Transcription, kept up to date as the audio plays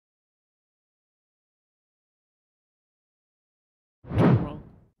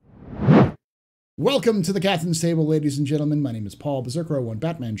Welcome to the Captain's Table, ladies and gentlemen. My name is Paul Berserker01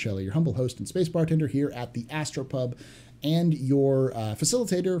 Batman Shelley, your humble host and space bartender here at the Astropub, and your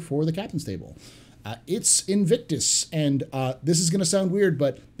facilitator for the Captain's Table. It's Invictus, and this is going to sound weird,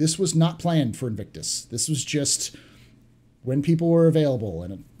 but this was not planned for Invictus. This was just when people were available,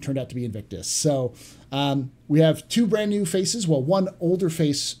 and it turned out to be Invictus. So we have two brand new faces. Well, one older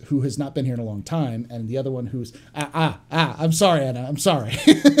face who has not been here in a long time, and the other one who's I'm sorry, Anna. I'm sorry.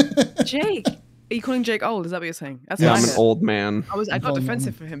 Jake. Are you calling Jake old? Is that what you're saying? That's Yeah, what I'm an old man. I got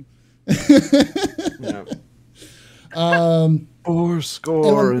defensive for him. Yeah.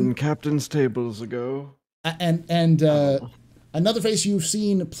 4 in Captain's Tables ago. And another face you've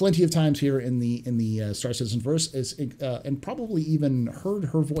seen plenty of times here in the Star Citizen verse is and probably even heard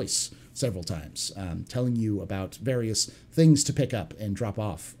her voice several times, telling you about various things to pick up and drop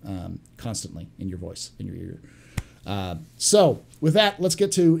off constantly in your voice, in your ear. So with that, let's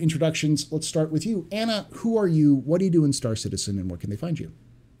get to introductions. Let's start with you, Anna. Who are you? What do you do in Star Citizen, and where can they find you?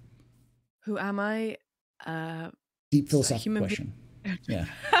 Who am I? Deep philosophical question. Yeah.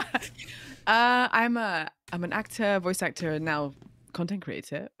 I'm an actor, voice actor, and now content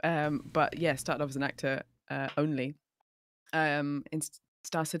creator. But yeah, started off as an actor only. In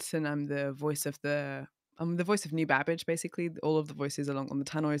Star Citizen, I'm the voice of New Babbage, basically. All of the voices along on the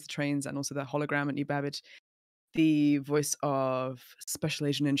tannoys, the trains, and also the hologram at New Babbage. The voice of Special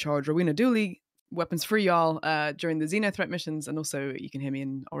Agent in Charge, Rowena Dooley, weapons free, y'all, during the Xeno threat missions, and also you can hear me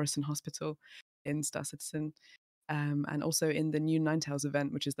in Orison Hospital in Star Citizen, and also in the new Ninetales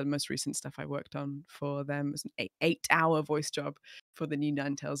event, which is the most recent stuff I worked on for them. It's an 8-hour voice job for the new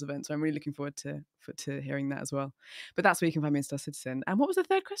Ninetales event, so I'm really looking forward to hearing that as well. But that's where you can find me in Star Citizen. And what was the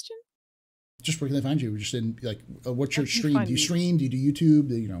third question? Just where can they find you? Just in what's your stream? Do you stream? Do you do YouTube?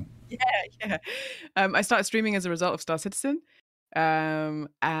 Do you know? Yeah. I started streaming as a result of Star Citizen, and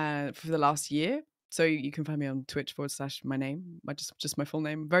for the last year. So you can find me on Twitch / my name, just my full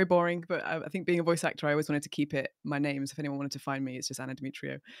name. Very boring, but I think being a voice actor, I always wanted to keep it my name. So if anyone wanted to find me, it's just Anna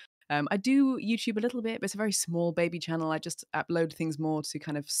Demetrio. I do YouTube a little bit, but it's a very small baby channel. I just upload things more to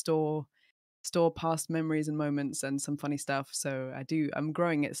kind of store past memories and moments and some funny stuff. So I'm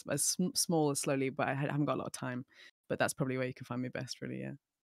growing it as small as slowly, but I haven't got a lot of time. But that's probably where you can find me best, really. Yeah.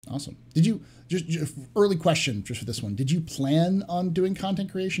 Awesome. Did you just early question just for this one? Did you plan on doing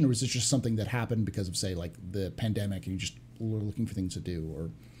content creation, or was this just something that happened because of, say, like the pandemic, and you just were looking for things to do? Or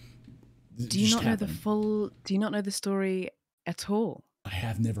do you not know Do you not know the story at all? I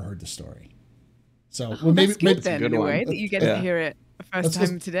have never heard the story. So well, maybe it's then, in a way that you get to hear it first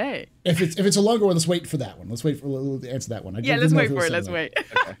time today. If it's a longer one, let's wait for that one. Let's wait for answer that one. Let's wait for it. Let's wait.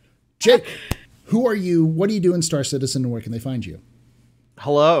 Okay. Jake, who are you? What do you do in Star Citizen, and where can they find you?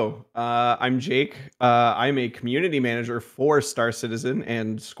 Hello, I'm Jake. I'm a community manager for Star Citizen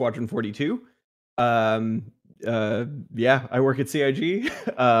and Squadron 42. I work at CIG.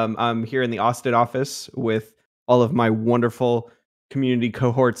 I'm here in the Austin office with all of my wonderful community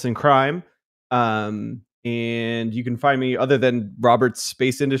cohorts in crime. And you can find me other than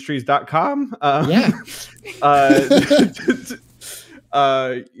robertsspaceindustries.com.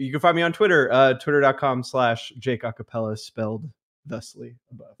 You can find me on Twitter, twitter.com/JakeAcapella, spelled thusly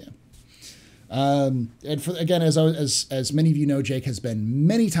above. Yeah. And for again, as many of you know, Jake has been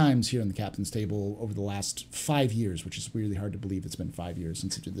many times here on the Captain's Table over the last 5 years, which is really hard to believe. It's been 5 years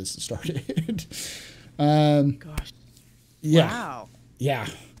since this started. Gosh. Yeah. Wow. Yeah.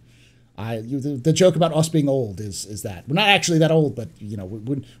 The joke about us being old is that we're not actually that old, but you know,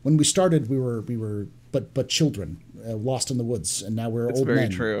 when we started, we were but children lost in the woods, and now we're old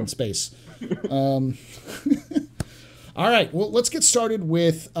men in space. All right, well, let's get started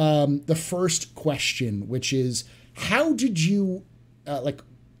with the first question, which is, how did you,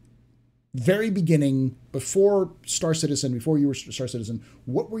 very beginning, before Star Citizen, before you were Star Citizen,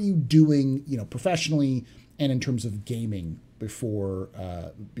 what were you doing, professionally and in terms of gaming before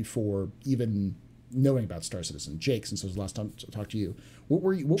even knowing about Star Citizen? Jake, since it was the last time to talk to you, what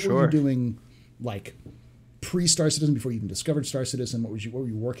were you doing, like, pre-Star Citizen, before you even discovered Star Citizen? What were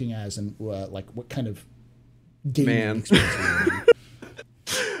you working as, and what kind of gaming experience?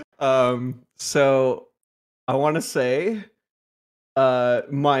 So I want to say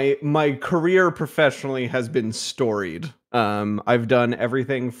my career professionally has been storied. I've done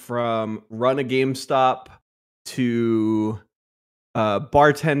everything from run a GameStop to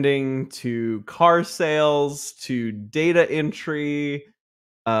bartending to car sales to data entry,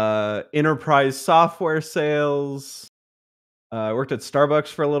 enterprise software sales. I worked at Starbucks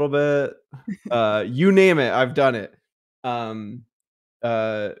for a little bit. You name it, I've done it.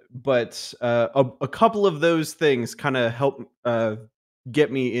 But a couple of those things kind of help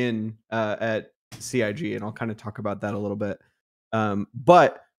get me in at CIG, and I'll kind of talk about that a little bit.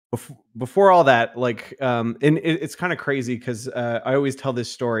 But before all that, like, and it's kind of crazy because I always tell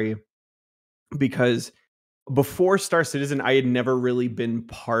this story because before Star Citizen, I had never really been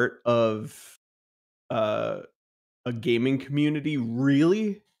part of a gaming community,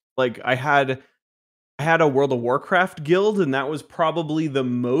 really. Like, I had a World of Warcraft guild, and that was probably the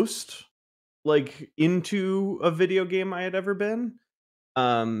most like into a video game I had ever been.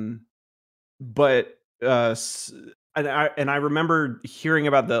 But and I remember hearing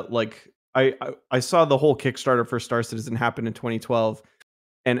about the like I saw the whole Kickstarter for Star Citizen happen in 2012.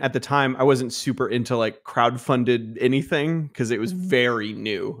 And at the time, I wasn't super into like crowdfunded anything because it was very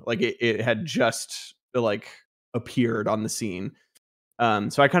new. Like it had just like appeared on the scene.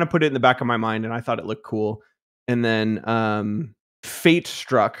 So I kind of put it in the back of my mind, and I thought it looked cool. And then fate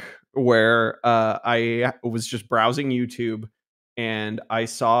struck, where I was just browsing YouTube, and I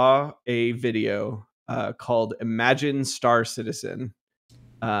saw a video called "Imagine Star Citizen."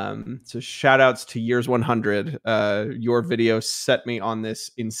 So shout outs to Years 100. Your video set me on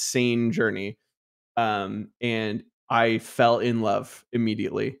this insane journey. And I fell in love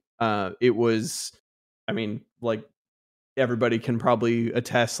immediately. It was, I mean, like everybody can probably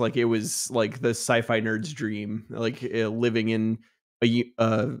attest, like it was like the sci-fi nerd's dream, like living in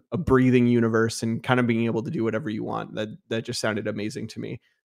a breathing universe and kind of being able to do whatever you want. That just sounded amazing to me.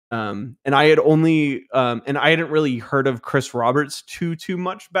 And I had only and I hadn't really heard of Chris Roberts too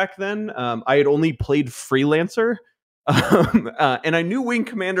much back then. I had only played Freelancer, and I knew Wing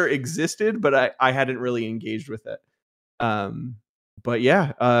Commander existed, but I hadn't really engaged with it. But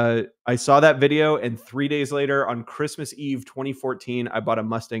yeah, I saw that video, and 3 days later, on Christmas Eve 2014, I bought a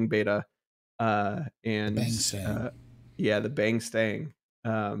Mustang Beta. And yeah, the Bang Stang.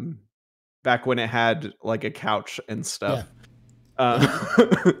 Back when it had like a couch and stuff. Yeah.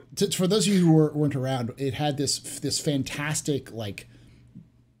 For those of you who weren't around, it had this fantastic, like,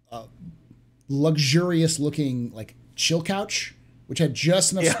 luxurious looking like chill couch, which had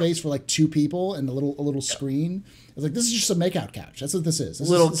just enough space for like 2 people and a little screen. I was like, this is just a makeout couch. That's what this is.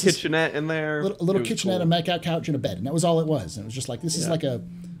 This is kitchenette in there. A little kitchenette, cool. A makeout couch, and a bed, and that was all it was. And it was just like, this is like a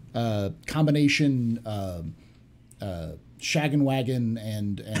combination Shaggin' Wagon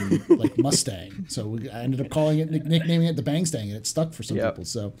and like Mustang. So I ended up calling it, nicknaming it the Bang Stang, and it stuck for some people.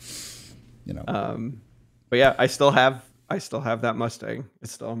 So, you know. But yeah, I still have that Mustang.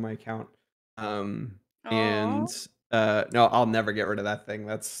 It's still on my account. And no, I'll never get rid of that thing.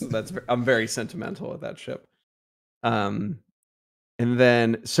 That's I'm very sentimental with that ship. And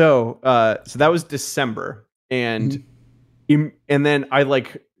then so that was December, and and then I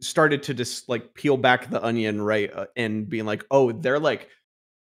like started to just like peel back the onion, right, and being like, oh, they're like,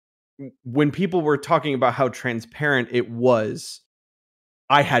 when people were talking about how transparent it was,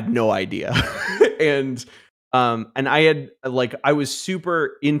 I had no idea. and I had like, I was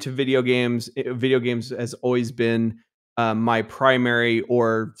super into video games. Video games has always been my primary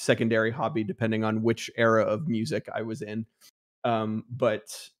or secondary hobby, depending on which era of music I was in.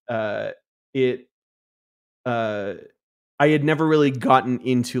 But I had never really gotten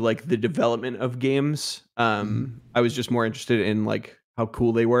into like the development of games. I was just more interested in like how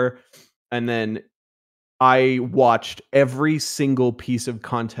cool they were. And then I watched every single piece of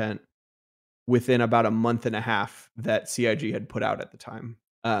content within about a month and a half that CIG had put out at the time.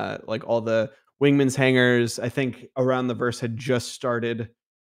 Like all the Wingman's Hangers, I think Around the Verse had just started,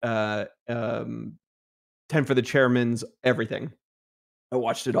 10 for the Chairman's, everything. I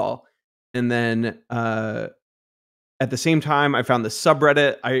watched it all. And then at the same time, I found the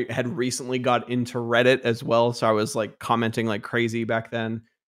subreddit. I had recently got into Reddit as well, so I was like commenting like crazy back then.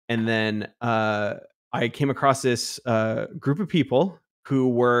 And then I came across this group of people who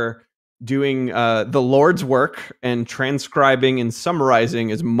were doing the Lord's work and transcribing and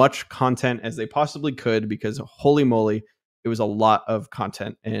summarizing as much content as they possibly could, because holy moly, it was a lot of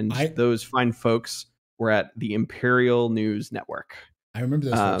content. And those fine folks were at the Imperial News Network. I remember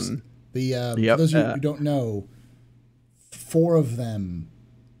those folks. For those of you who don't know, 4 of them,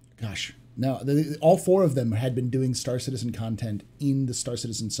 all 4 of them had been doing Star Citizen content in the Star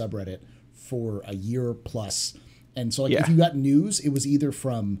Citizen subreddit for a year plus. And so like if you got news, it was either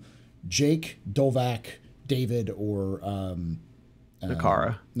from Jake, Dovak, David, or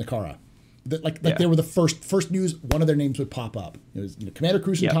Nakara. They were the first news. One of their names would pop up. It was Commander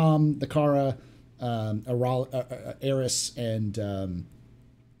Cruz and Tom, Nakara, Eris, and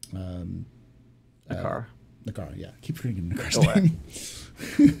Nakara, yeah. Keep forgetting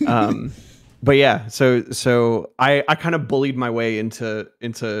Nakara's name. But yeah, so I kind of bullied my way into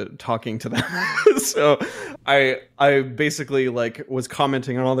talking to them. So I basically like was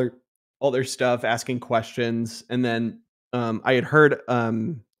commenting on all their all their stuff, asking questions, and then I had heard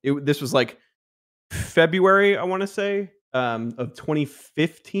this was like February, I want to say, of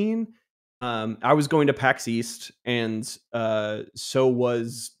 2015. I was going to PAX East, and so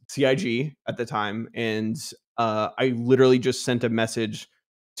was CIG at the time, and I literally just sent a message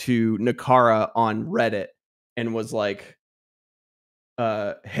to Nakara on Reddit and was like,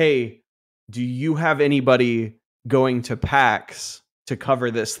 "Hey, do you have anybody going to PAX to cover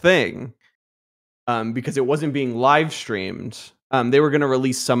this thing?" Because it wasn't being live streamed. They were going to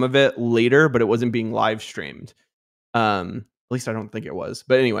release some of it later, but it wasn't being live streamed. At least I don't think it was.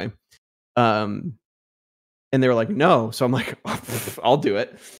 But anyway, and they were like, no. So I'm like, I'll do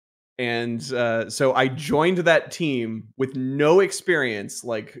it. And so I joined that team with no experience,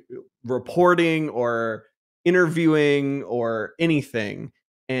 like reporting or interviewing or anything.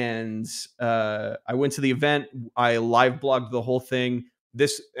 And I went to the event. I live blogged the whole thing.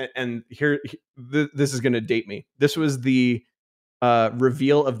 This is going to date me. This was the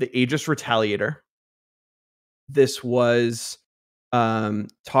reveal of the Aegis Retaliator. This was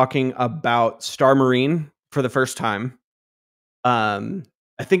talking about Star Marine for the first time. I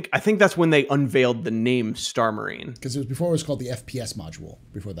think that's when they unveiled the name Star Marine, because it was before it was called the FPS module.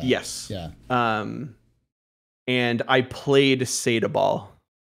 Before that, yes, yeah. And I played Seda Ball,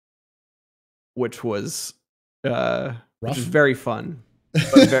 which was very fun,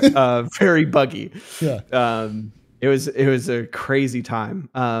 but very buggy. Yeah. It was a crazy time.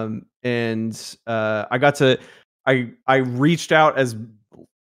 And I reached out as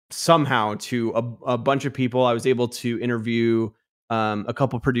somehow to a bunch of people. I was able to interview a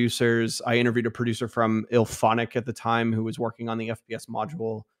couple producers. I interviewed a producer from Ilphonic at the time who was working on the FPS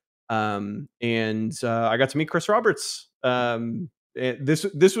module. And I got to meet Chris Roberts.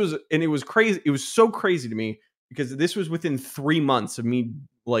 This was, and it was crazy. It was so crazy to me because this was within 3 months of me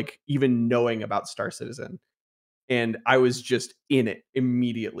like even knowing about Star Citizen. And I was just in it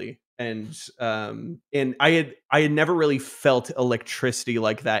immediately. And I had never really felt electricity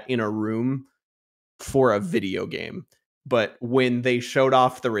like that in a room for a video game. But when they showed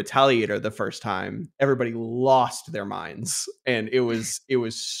off the Retaliator the first time, everybody lost their minds, and it was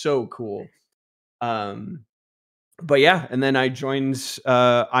so cool. But yeah, and then I joined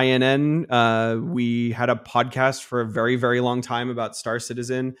INN. We had a podcast for a very, very long time about Star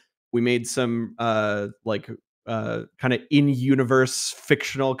Citizen. We made some kind of in-universe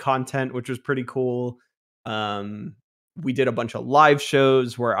fictional content, which was pretty cool. We did a bunch of live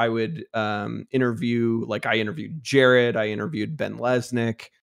shows where I would interview, like I interviewed Jared, I interviewed Ben Lesnick.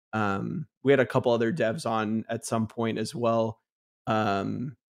 We had a couple other devs on at some point as well.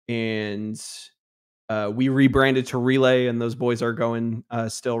 And we rebranded to Relay, and those boys are going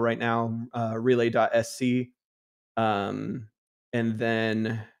still right now, relay.sc. And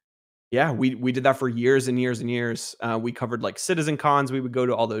then, yeah, we did that for years and years and years. We covered like Citizen Cons. We would go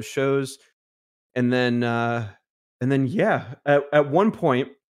to all those shows. And then yeah, at one point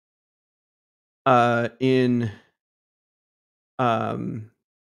in 20,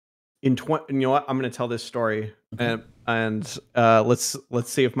 you know what? I'm going to tell this story. Okay. And let's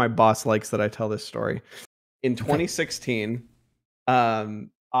see if my boss likes that I tell this story. In 2016,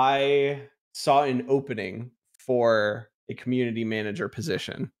 I saw an opening for a community manager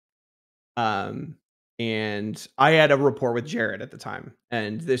position. And I had a rapport with Jared at the time.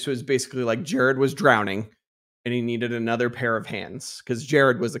 And this was basically like Jared was drowning and he needed another pair of hands because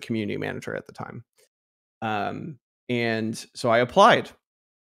Jared was the community manager at the time. And so I applied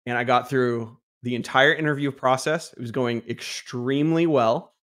and I got through the entire interview process. It was going extremely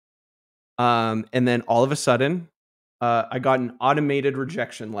well. And then all of a sudden, I got an automated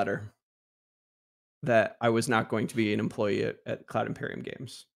rejection letter that I was not going to be an employee at Cloud Imperium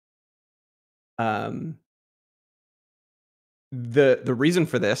Games. The reason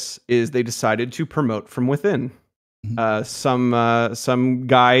for this is they decided to promote from within. Some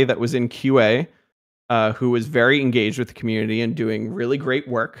guy that was in QA, who was very engaged with the community and doing really great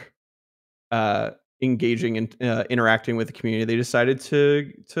work, engaging and interacting with the community, they decided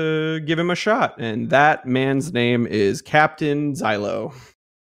to give him a shot, and that man's name is Captain Xylo.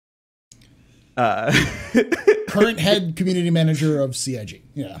 Current head community manager of CIG.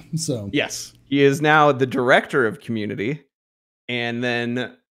 Yeah. So yes, he is now the director of community. And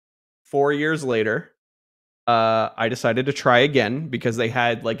then 4 years later, I decided to try again because they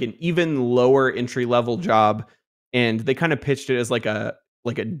had like an even lower entry level job, and they kind of pitched it as like a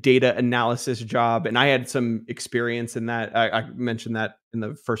data analysis job. And I had some experience in that. I mentioned that in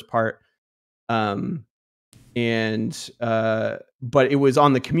the first part. But it was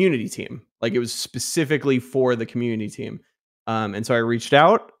on the community team. Like it was specifically for the community team. And so I reached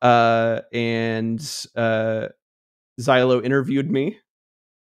out, and Xylo interviewed me,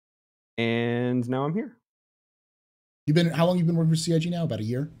 and now I'm here. How long you been working for CIG now? About a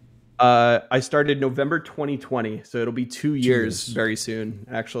year? I started November 2020, so it'll be 2 years years. very soon,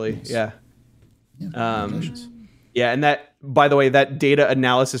 actually. Nice. Yeah. Yeah, congratulations. Yeah, and that, by the way, that data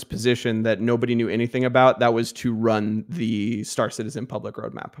analysis position that nobody knew anything about, that was to run the Star Citizen public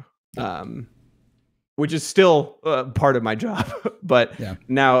roadmap, which is still part of my job. But Yeah.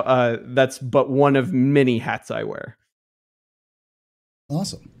 now that's but one of many hats I wear.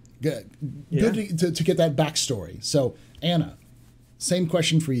 Awesome. Good. Yeah. Good to get that backstory. So, Anna, same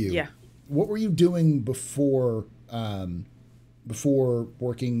question for you. Yeah. What were you doing before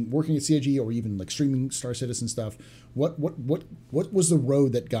working at CIG or even like streaming Star Citizen stuff? What was the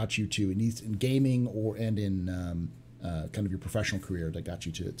road that got you to in gaming and in kind of your professional career that got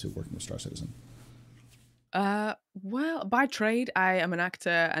you to working with Star Citizen? Well, by trade, I am an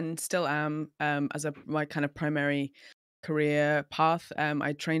actor and still am, as my kind of primary career path.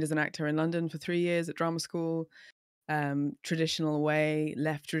 I trained as an actor in London for 3 years at drama school, traditional way,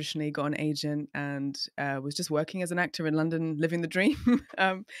 left traditionally, got an agent, and was just working as an actor in London, living the dream.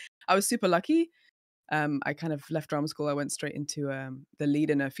 I was super lucky. I kind of left drama school. I went straight into the lead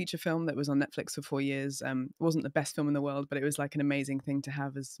in a feature film that was on Netflix for 4 years. It wasn't the best film in the world, but it was like an amazing thing to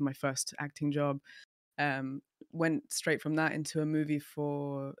have as my first acting job. Went straight from that into a movie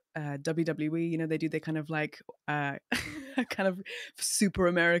for WWE. You know, they do their kind of like kind of super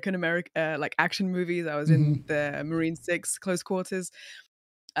American like action movies. I was in the Marine 6 Close Quarters.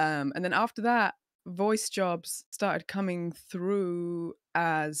 And then after that, voice jobs started coming through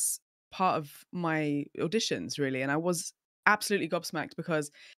as part of my auditions, really. And I was absolutely gobsmacked because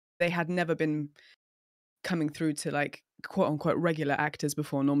they had never been coming through to like quote unquote regular actors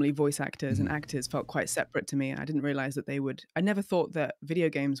before. Normally voice actors and actors felt quite separate to me. I didn't realize that I never thought that video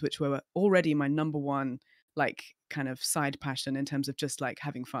games, which were already my number one like kind of side passion in terms of just like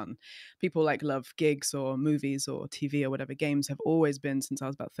having fun. People like love gigs or movies or TV or whatever. Games have always been, since I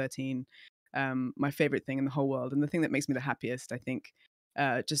was about 13, my favorite thing in the whole world. And the thing that makes me the happiest, I think,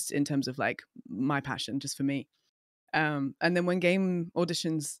 just in terms of like my passion, just for me. And then when game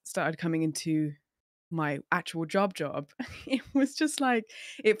auditions started coming into my actual job, it was just like,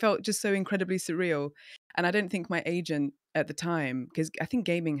 it felt just so incredibly surreal. And I don't think my agent at the time, because I think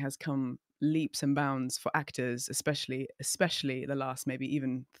gaming has come leaps and bounds for actors, especially the last maybe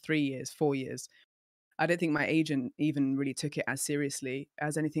even 3 years, 4 years. I don't think my agent even really took it as seriously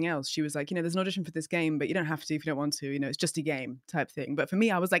as anything else. She was like, there's an audition for this game, but you don't have to if you don't want to, it's just a game type thing. But for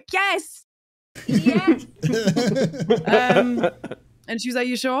me, I was like, yes. And she was like,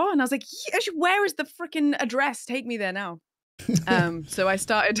 you sure? And I was like, where is the freaking address? Take me there now. So I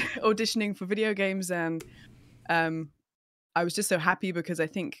started auditioning for video games, and I was just so happy because I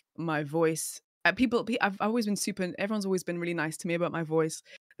think my voice, I've always been everyone's always been really nice to me about my voice.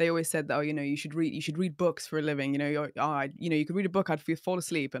 They always said that, you should read books for a living. You could read a book, I'd fall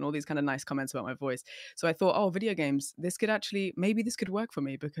asleep, and all these kind of nice comments about my voice. So I thought, video games, maybe this could work for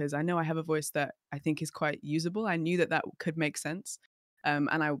me because I know I have a voice that I think is quite usable. I knew that could make sense. And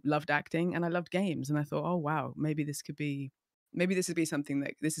I loved acting and I loved games. And I thought, oh, wow, maybe this would be something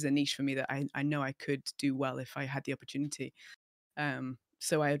that this is a niche for me that I know I could do well if I had the opportunity.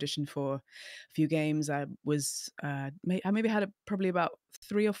 So I auditioned for a few games. I maybe had probably about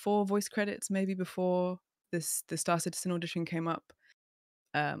 3 or 4 voice credits maybe before the Star Citizen audition came up.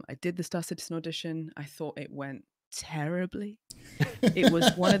 I did the Star Citizen audition. I thought it went terribly. It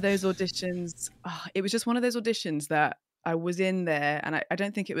was one of those auditions. It was just one of those auditions that I was in there, and I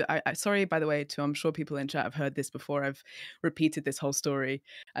don't think it was. Sorry, by the way, I'm sure people in chat have heard this before. I've repeated this whole story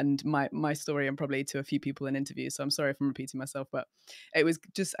and my story, and probably to a few people in interviews. So I'm sorry if I'm repeating myself, but it was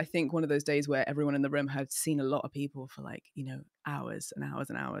just, I think, one of those days where everyone in the room had seen a lot of people for like hours and hours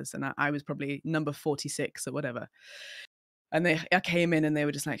and hours, and I was probably number 46 or whatever. And I came in and they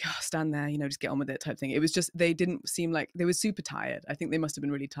were just like, stand there, just get on with it type thing. It was just, they didn't seem like, they were super tired. I think they must have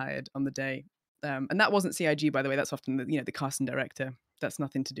been really tired on the day. And that wasn't CIG, by the way. That's often the casting director. That's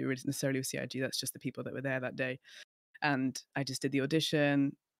nothing to do necessarily with CIG. That's just the people that were there that day. And I just did the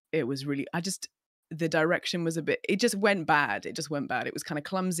audition. It was really, the direction was it just went bad. It was kind of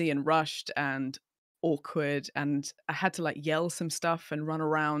clumsy and rushed and awkward. And I had to like yell some stuff and run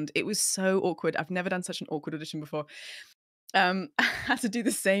around. It was so awkward. I've never done such an awkward audition before. I had to do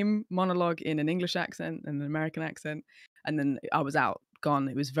the same monologue in an English accent and an American accent. And then I was gone.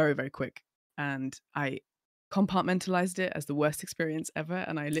 It was very, very quick. And I compartmentalized it as the worst experience ever.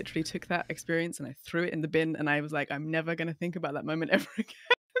 And I literally took that experience and I threw it in the bin. And I was like, I'm never going to think about that moment ever again.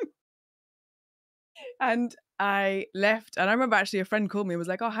 And I left, and I remember actually a friend called me and was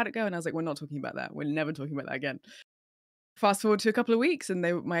like, "Oh, how'd it go?" And I was like, "We're not talking about that. We're never talking about that again." Fast forward to a couple of weeks, and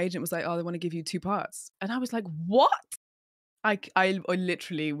my agent was like, "Oh, they want to give you 2 parts," and I was like, "What?" I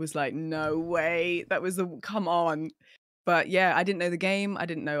literally was like, "No way! That was come on!" But yeah, I didn't know the game. I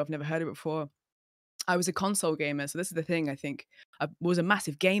didn't know. I've never heard of it before. I was a console gamer, so this is the thing. I think I was a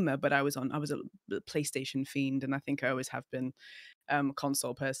massive gamer, but I was a PlayStation fiend, and I think I always have been a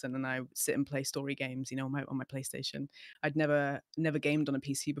console person. And I sit and play story games, on my PlayStation. I'd never gamed on a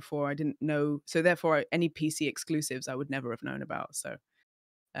PC before. I didn't know, so therefore any PC exclusives I would never have known about. So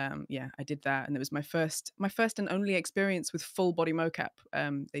yeah, I did that, and it was my first and only experience with full body mocap.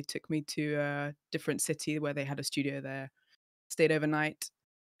 They took me to a different city where they had a studio there, stayed overnight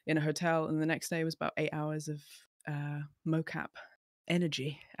in a hotel, and the next day was about 8 hours of mocap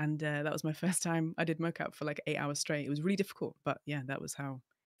energy, and that was my first time I did mocap for like 8 hours straight. It was really difficult, but yeah, that was how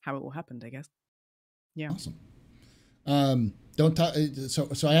it all happened, I guess. Yeah. Awesome. Don't talk.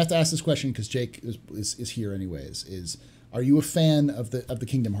 So I have to ask this question because Jake is here anyways. Are you a fan of the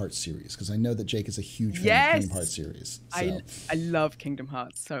Kingdom Hearts series? Because I know that Jake is a huge fan of the Kingdom Hearts series. So. I love Kingdom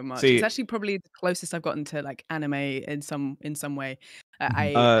Hearts so much. See, it's actually probably the closest I've gotten to like anime in some way.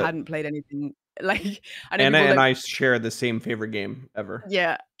 I hadn't played anything like. Anna and I share the same favorite game ever.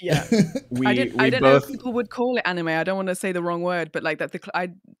 Yeah. I don't know if people would call it anime. I don't want to say the wrong word, but like that.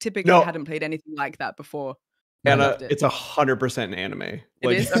 I typically hadn't played anything like that before. Anna, it's 100% an anime. Like,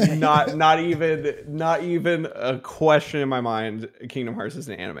 it is? Okay. not even a question in my mind. Kingdom Hearts is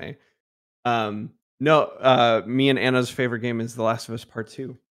an anime. No, me and Anna's favorite game is The Last of Us Part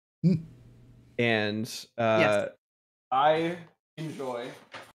 2. And yes. I enjoy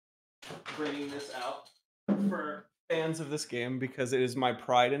bringing this out for fans of this game because it is my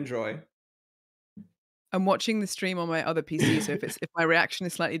pride and joy. I'm watching the stream on my other PC, so if my reaction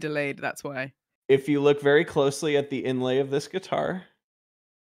is slightly delayed, that's why. If you look very closely at the inlay of this guitar,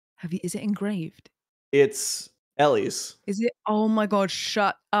 is it engraved? It's Ellie's. Is it? Oh my god,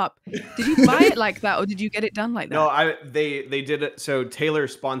 shut up. Did you buy it like that or did you get it done like that? No, they did it. So Taylor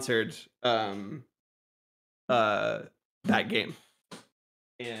sponsored that game.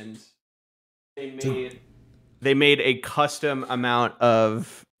 And they made a custom amount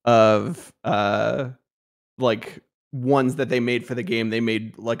of like ones that they made for the game. They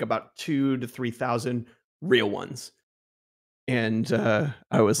made like about 2,000 to 3,000 real ones. And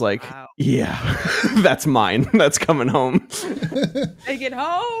I was like, wow. Yeah, that's mine. That's coming home. Take it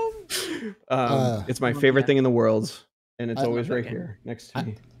home. It's my favorite thing in the world. And it's always right here next to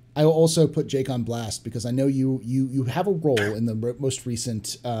me. I will also put Jake on blast because I know you have a role in the most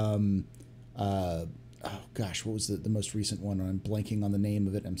recent, oh gosh, what was the most recent one? I'm blanking on the name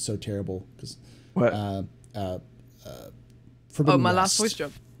of it. I'm so terrible. What? Forbidden my West. last voice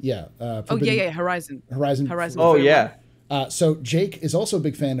job. Yeah. Horizon. Oh, yeah. So Jake is also a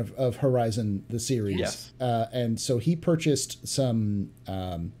big fan of Horizon, the series. Yes. And so he purchased some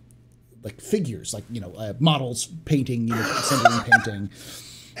like figures, like, models, painting, assembling painting.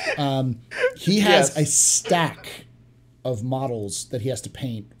 He has a stack of models that he has to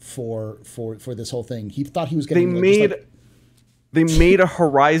paint for this whole thing. He thought he was getting they made a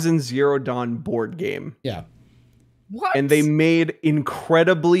Horizon Zero Dawn board game. Yeah. What? And they made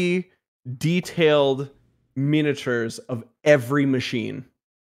incredibly detailed miniatures of every machine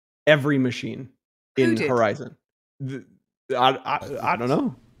in Horizon. I don't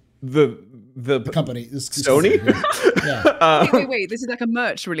know. The company is Sony. Yeah. Wait. This is like a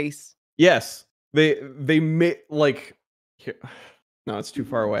merch release. Yes, they made like. No, it's too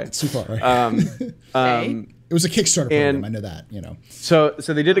far away. It's too far. Right? It was a Kickstarter program. I know that. So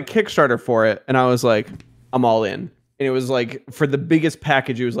they did a Kickstarter for it, and I was like, I'm all in. And it was like, for the biggest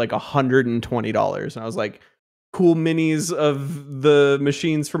package, it was like $120. And I was like, cool minis of the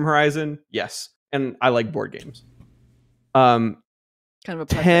machines from Horizon? Yes. And I like board games. Kind of a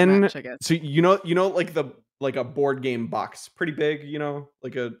perfect match, I guess. So like a board game box, pretty big,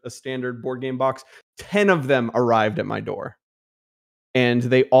 like a standard board game box. 10 of them arrived at my door. And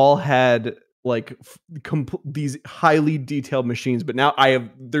they all had like these highly detailed machines. But now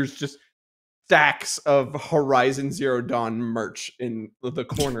there's just stacks of Horizon Zero Dawn merch in the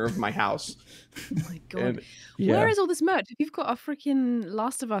corner of my house. Oh my god. And, where is all this merch? If you've got a freaking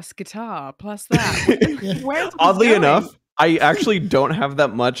Last of Us guitar plus that. Where's Oddly enough, I actually don't have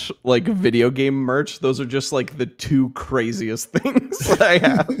that much like video game merch. Those are just like the 2 craziest things that I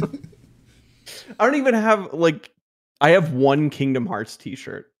have. I don't even have I have 1 Kingdom Hearts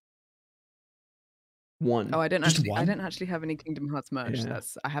t-shirt. 1. Oh, I don't actually have any Kingdom Hearts merch. Yeah.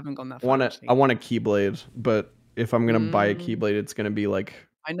 I haven't gone that far. I want a Keyblade, but if I'm gonna buy a Keyblade, it's gonna be like.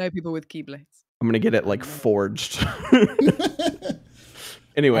 I know people with Keyblades. I'm gonna get it like forged.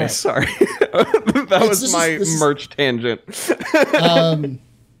 Anyway, right. sorry. That was my merch tangent.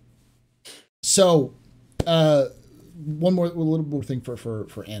 So, one more, a little more thing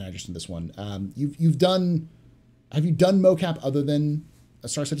for Anna, just in this one. Have you done mocap other than a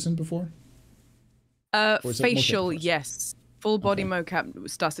Star Citizen before? Facial, yes. Full body mocap.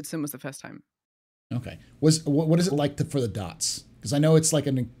 Star Citizen was the first time. Okay. What is it like for the dots? Because I know it's like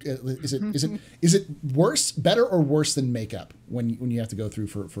is it worse, better, or worse than makeup when you have to go through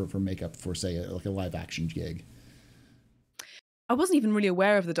for makeup for, say, like a live action gig? I wasn't even really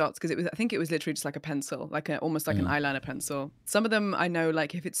aware of the dots because I think it was literally just like a pencil, almost like an eyeliner pencil. Some of them I know,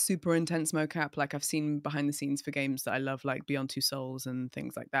 like if it's super intense mocap, like I've seen behind the scenes for games that I love, like Beyond Two Souls and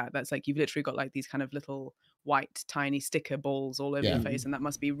things like that. That's like you've literally got like these kind of little white tiny sticker balls all over your face, and that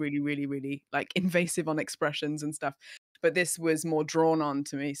must be really, really, really like invasive on expressions and stuff. But this was more drawn on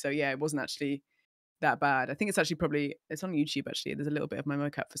to me, so yeah, it wasn't actually that bad. I think it's actually it's on YouTube actually. There's a little bit of my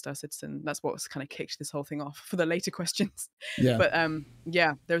mocap for Star Citizen. That's what's kind of kicked this whole thing off for the later questions. Yeah. But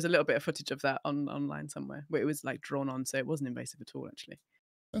yeah, there's a little bit of footage of that online somewhere where it was like drawn on, so it wasn't invasive at all actually.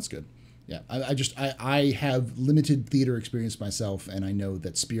 That's good. Yeah, I have limited theater experience myself, and I know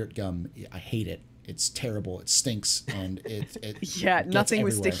that spirit gum, I hate it. It's terrible. It stinks, and it yeah, nothing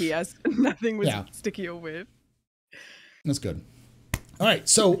was sticky nothing was sticky or weird. That's good. All right,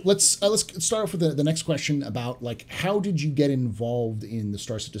 so let's start off with the next question about like how did you get involved in the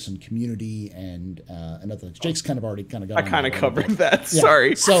Star Citizen community and other things. Jake's kind of already got. I kind of covered that. Yeah.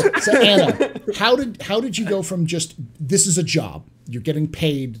 Sorry. So Anna, how did you go from just this is a job, you're getting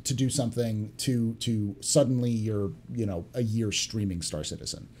paid to do something, to suddenly you're a year streaming Star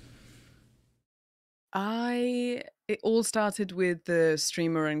Citizen? It all started with the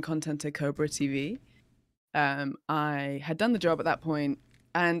streamer and contenter Cobra TV. I had done the job at that point,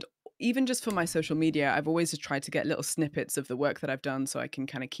 and even just for my social media, I've always just tried to get little snippets of the work that I've done so I can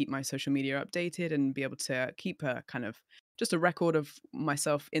kind of keep my social media updated and be able to keep a kind of just a record of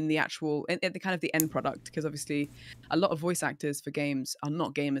myself in the actual, in the kind of the end product, because obviously a lot of voice actors for games are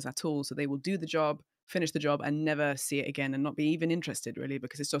not gamers at all, so they will do the job, finish the job, and never see it again and not be even interested really,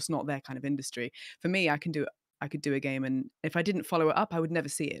 because it's just not their kind of industry. For me, I could do a game, and if I didn't follow it up, I would never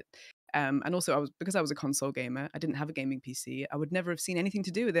see it. And also because I was a console gamer, I didn't have a gaming PC. I would never have seen anything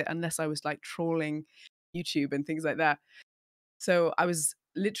to do with it unless I was like trawling YouTube and things like that. So I was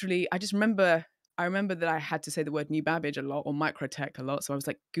literally, I remember that I had to say the word new babbage a lot or microtech a lot. So I was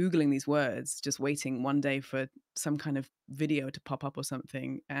like Googling these words, just waiting one day for some kind of video to pop up or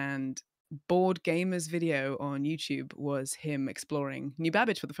something. And Bored Gamer's video on YouTube was him exploring new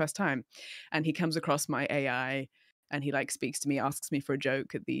babbage for the first time. And he comes across my AI and he like speaks to me, asks me for a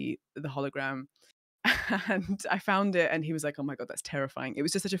joke at the hologram. And I found it, and he was like, oh my God, that's terrifying. It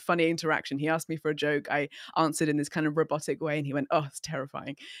was just such a funny interaction. He asked me for a joke. I answered in this kind of robotic way, and he went, oh, it's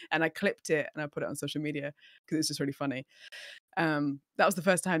terrifying. And I clipped it and I put it on social media because it's just really funny. That was the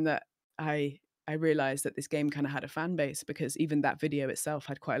first time that I realized that this game kind of had a fan base, because even that video itself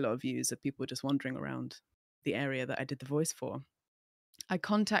had quite a lot of views of people just wandering around the area that I did the voice for. I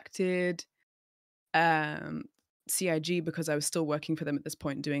contacted CIG because I was still working for them at this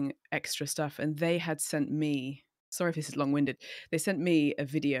point doing extra stuff, and they had sent me, sorry if this is long-winded, they sent me a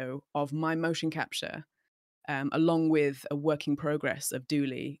video of my motion capture along with a working progress of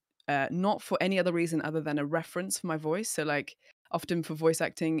Dooley, not for any other reason other than a reference for my voice. So like often for voice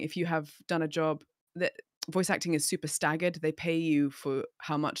acting, if you have done a job that voice acting is super staggered, they pay you for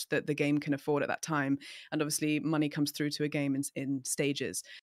how much that the game can afford at that time, and obviously money comes through to a game in stages.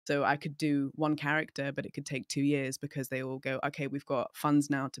 So I could do one character, but it could take 2 years because they all go, okay, we've got funds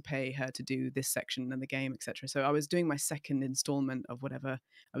now to pay her to do this section in the game, etc. So I was doing my second installment of whatever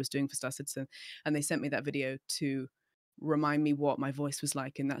I was doing for Star Citizen, and they sent me that video to remind me what my voice was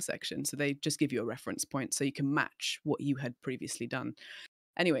like in that section. So they just give you a reference point so you can match what you had previously done.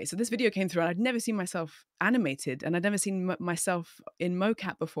 Anyway, so this video came through, and I'd never seen myself animated, and I'd never seen myself in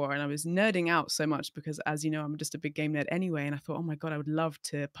mocap before, and I was nerding out so much because, as you know, I'm just a big game nerd anyway, and I thought, oh my God, I would love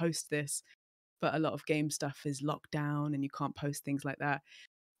to post this, but a lot of game stuff is locked down and you can't post things like that.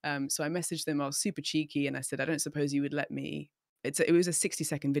 So I messaged them, I was super cheeky, and I said, I don't suppose you would let me, it was a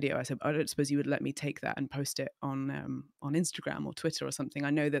 60-second video. I said, I don't suppose you would let me take that and post it on Instagram or Twitter or something. I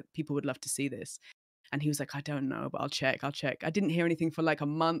know that people would love to see this. And he was like, I don't know, but I'll check. I didn't hear anything for like a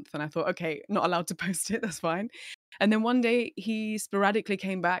month. And I thought, okay, not allowed to post it. That's fine. And then one day he sporadically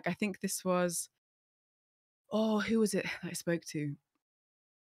came back. I think this was, who was it that I spoke to?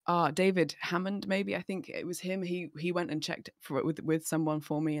 David Hammond, maybe. I think it was him. He went and checked for it with someone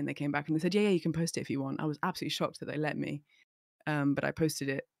for me, and they came back and they said, yeah, you can post it if you want. I was absolutely shocked that they let me. But I posted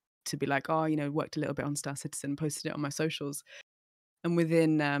it to be like, oh, worked a little bit on Star Citizen, posted it on my socials. And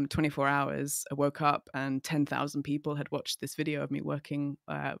within 24 hours, I woke up and 10,000 people had watched this video of me working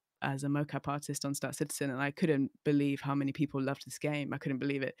as a mocap artist on Star Citizen. And I couldn't believe how many people loved this game. I couldn't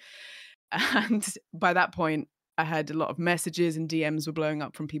believe it. And by that point, I had a lot of messages and DMs were blowing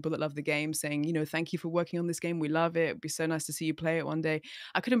up from people that love the game saying, thank you for working on this game. We love it. It'd be so nice to see you play it one day.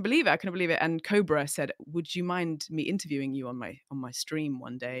 I couldn't believe it. And Cobra said, would you mind me interviewing you on my stream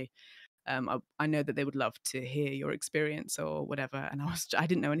one day? I know that they would love to hear your experience or whatever. And I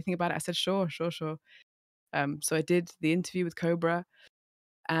didn't know anything about it. I said, sure. So I did the interview with Cobra,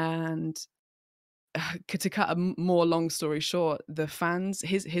 and to cut a more long story short, the fans,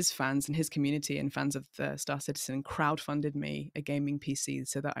 his fans and his community and fans of the Star Citizen crowdfunded me a gaming PC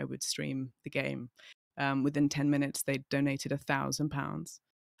so that I would stream the game. Within 10 minutes, they donated £1,000.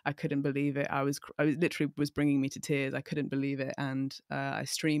 I couldn't believe it. I literally was bringing me to tears. I couldn't believe it. And I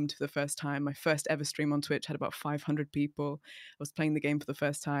streamed for the first time. My first ever stream on Twitch had about 500 people. I was playing the game for the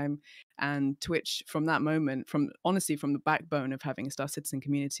first time. And Twitch, from that moment, from the backbone of having a Star Citizen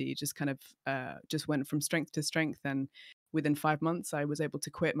community, just kind of just went from strength to strength. And within 5 months, I was able to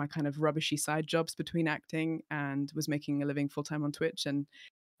quit my kind of rubbishy side jobs between acting and was making a living full-time on Twitch. And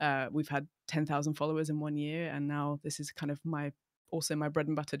we've had 10,000 followers in 1 year. And now this is kind of also my bread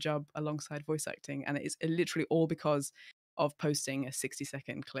and butter job alongside voice acting. And it's literally all because of posting a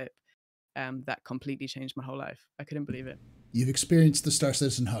 60-second clip that completely changed my whole life. I couldn't believe it. You've experienced the Star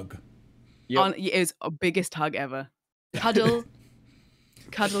Citizen hug. Yep. It was a biggest hug ever. Cuddle,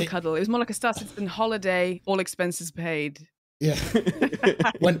 cuddle. It was more like a Star Citizen holiday, all expenses paid. Yeah.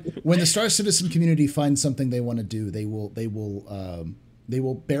 when the Star Citizen community finds something they want to do, they will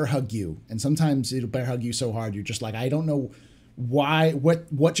bear hug you. And sometimes it'll bear hug you so hard you're just like, I don't know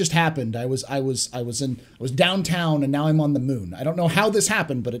what just happened. I was downtown and now I'm on the moon. I don't know how this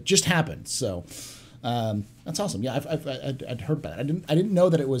happened, but it just happened. So that's awesome. Yeah, I'd heard about it. I didn't know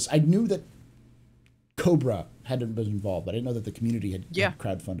that it was. I knew that Cobra hadn't been involved, but I didn't know that the community had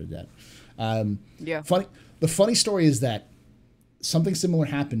crowdfunded that. Yeah. The funny story is that something similar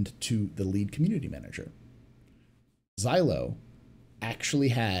happened to the lead community manager. Xylo actually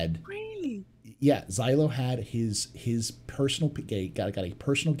had. Really? Yeah, Xylo had his personal got a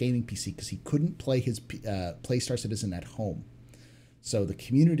personal gaming PC because he couldn't play play Star Citizen at home. So the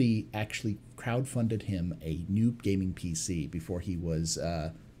community actually crowdfunded him a new gaming PC before he was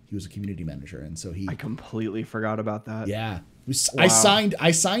a community manager, and so I completely forgot about that. Yeah. Wow. I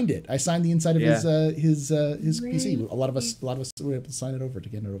signed it. I signed the inside of his really? PC. A lot of us were able to sign it over to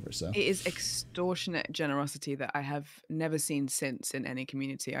get it over. So it is extortionate generosity that I have never seen since in any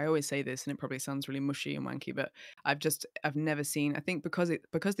community. I always say this, and it probably sounds really mushy and wanky, but I've never seen. I think because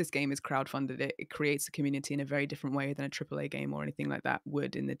this game is crowdfunded, it creates a community in a very different way than a AAA game or anything like that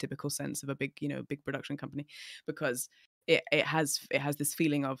would in the typical sense of a big production company, because it has this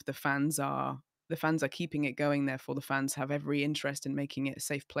feeling of the fans are keeping it going. Therefore, the fans have every interest in making it a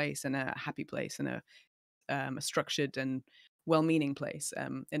safe place and a happy place and a structured and well-meaning place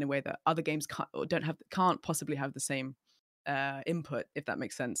in a way that other games can't possibly have the same input, if that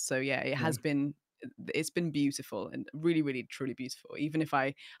makes sense. So yeah, it's been beautiful and really, really, truly beautiful. Even if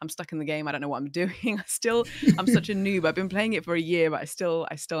I'm stuck in the game, I don't know what I'm doing. I'm such a noob. I've been playing it for a year, but I still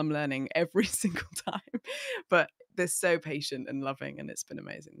am learning every single time. But they're so patient and loving, and it's been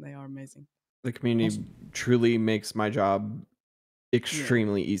amazing. They are amazing. The community truly makes my job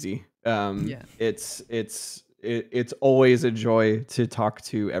extremely easy. It's always a joy to talk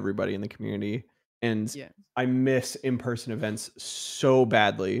to everybody in the community, and I miss in-person events so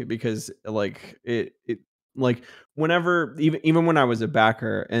badly because whenever even when I was a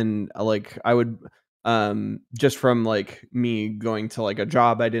backer and I would just from me going to a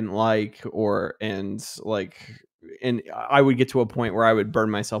job I didn't like and I would get to a point where I would burn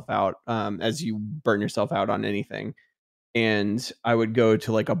myself out, as you burn yourself out on anything. And I would go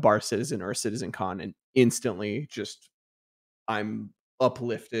to a Bar Citizen or a Citizen Con and instantly I'm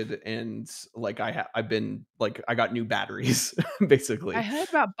uplifted and I got new batteries, basically. I heard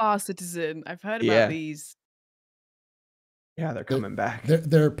about Bar Citizen. I've heard about these. Yeah, they're coming back.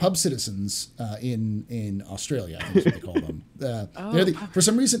 They're pub citizens in Australia, I think is what they call them. For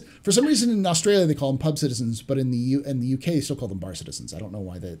some reason in Australia they call them pub citizens, but in the UK they still call them bar citizens. I don't know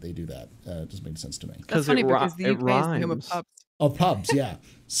why they do that. It doesn't make sense to me. That's funny because the UK is the home of pubs. Of pubs, yeah.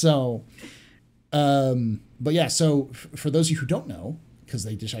 So, but yeah. So for those of you who don't know, because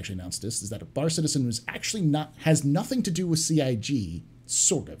they just actually announced this, is that a bar citizen was actually has nothing to do with CIG.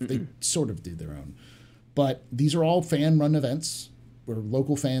 Sort of. Mm-mm. They sort of do their own. But these are all fan-run events. where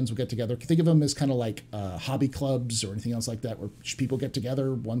local fans will get together. Think of them as kind of like hobby clubs or anything else like that, where people get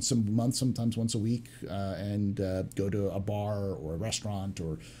together once a month, sometimes once a week, and go to a bar or a restaurant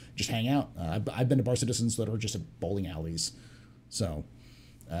or just hang out. I've been to Bar Citizens that are just at bowling alleys, so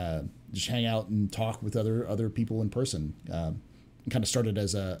just hang out and talk with other people in person. Kind of started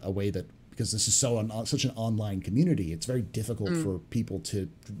as a way that, because this is such an online community, it's very difficult for people to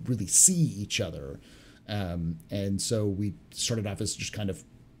really see each other. And so we started off as just kind of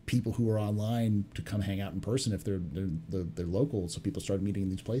people who are online to come hang out in person if they're local. So people started meeting in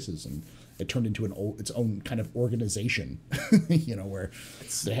these places, and it turned into its own kind of organization, where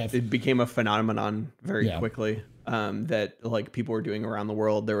it became a phenomenon very quickly, that like people were doing around the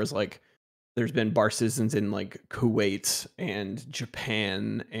world. There's been Bar Citizens in like Kuwait and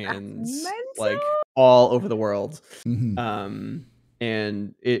Japan and like all over the world. Mm-hmm.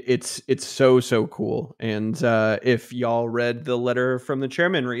 And it's so cool. And if y'all read the letter from the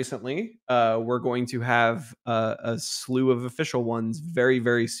chairman recently, we're going to have a slew of official ones very,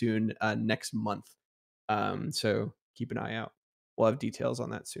 very soon, next month. So keep an eye out. We'll have details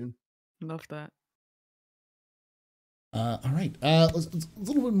on that soon. Love that. All right. Let's a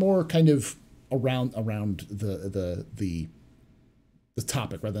little bit more kind of around the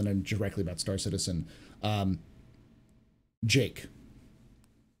topic rather than directly about Star Citizen. Jake.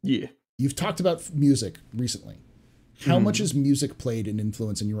 Yeah. You've talked about music recently. How much has music played an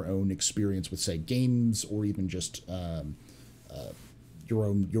influence in your own experience with, say, games, or even just your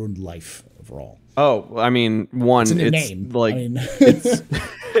own life overall? Oh, I mean, one, it's in your it's name. like I mean,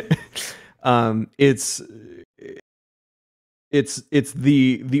 it's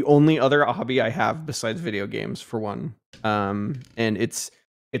the only other hobby I have besides video games, for one. And it's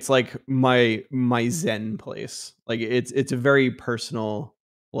like my zen place. Like it's a very personal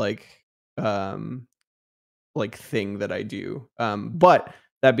thing that I do. But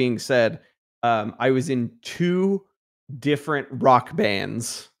that being said, I was in 2 different rock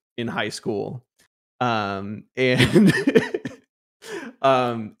bands in high school. And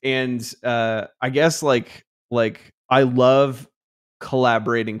I guess like I love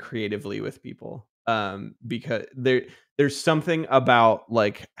collaborating creatively with people, because there's something about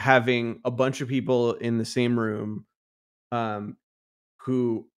like having a bunch of people in the same room,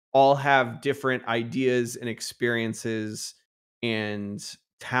 who all have different ideas and experiences and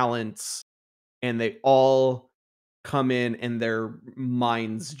talents, and they all come in and their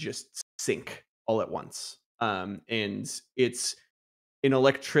minds just sync all at once. And it's an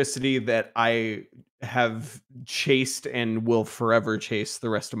electricity that I have chased and will forever chase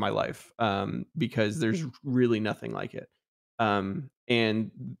the rest of my life, because there's really nothing like it.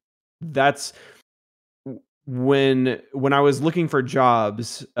 And that's when I was looking for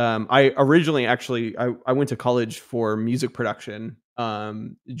jobs. I originally I went to college for music production.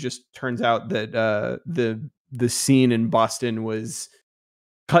 It just turns out that the scene in Boston was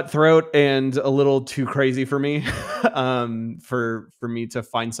cutthroat and a little too crazy for me, for me to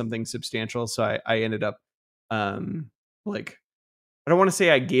find something substantial. So I ended up, like, I don't want to say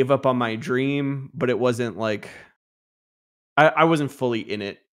I gave up on my dream, but it wasn't like I wasn't fully in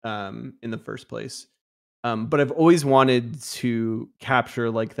it, in the first place. But I've always wanted to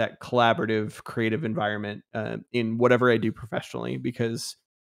capture like that collaborative, creative environment, in whatever I do professionally, because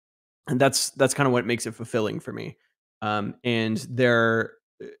that's kind of what makes it fulfilling for me. And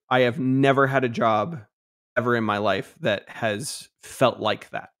I have never had a job ever in my life that has felt like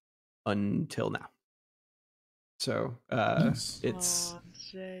that until now. So Nice. it's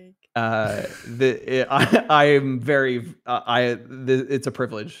Jake. I am very it's a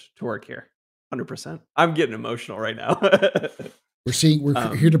privilege to work here. 100%. I'm getting emotional right now.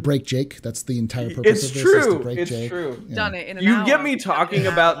 We're here to break Jake. That's the entire purpose of this. True. Is to break It's Jake. true. Yeah. Done it in an You hour. get me talking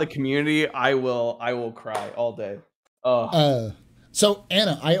about the community, I will cry all day. So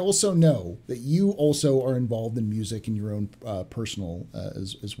Anna, I also know that you also are involved in music in your own personal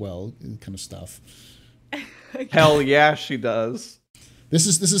as well, kind of stuff. Hell yeah, she does. This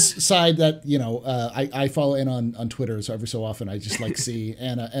is side that I follow Anna on Twitter, so every so often I just like see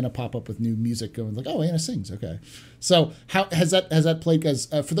Anna pop up with new music, going like, oh, Anna sings, okay. So how has that played? Because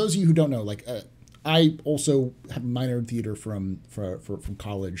for those of you who don't know, like I also have a minor in theater from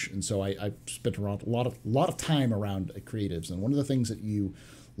college, and so I spent around a lot of time around creatives. And one of the things that you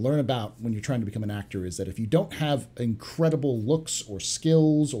learn about when you're trying to become an actor is that if you don't have incredible looks or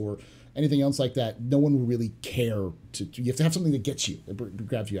skills or anything else like that, no one will really care. You have to have something that gets you, that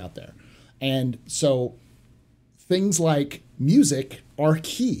grabs you out there. And so things like music are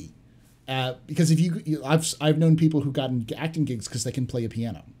key, because I've known people who gotten acting gigs because they can play a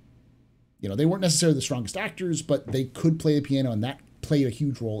piano. They weren't necessarily the strongest actors, but they could play the piano, and that played a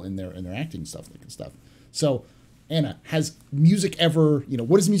huge role in their acting stuff and stuff. So, Anna, has music ever,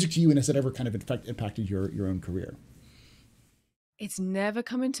 what is music to you, and has it ever kind of impacted your own career? It's never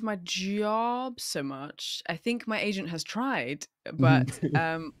come into my job so much. I think my agent has tried, but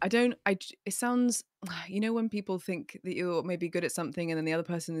it sounds, when people think that you're maybe good at something and then the other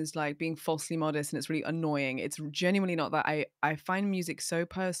person is like being falsely modest and it's really annoying. It's genuinely not that. I find music so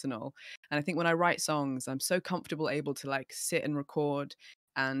personal. And I think when I write songs, I'm so comfortable able to like sit and record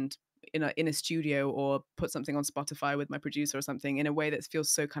and in a studio or put something on Spotify with my producer or something in a way that feels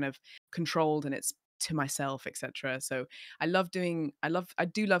so kind of controlled and it's to myself, etc. So I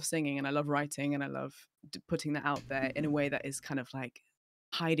do love singing, and I love writing, and I love putting that out there in a way that is kind of like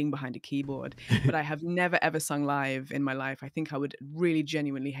hiding behind a keyboard. But I have never ever sung live in my life. I think I would really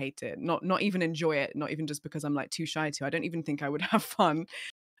genuinely hate it, not even enjoy it, not even just because I'm like too shy to. I don't even think I would have fun.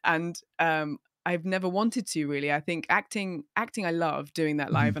 And I've never wanted to, really. I think acting I love doing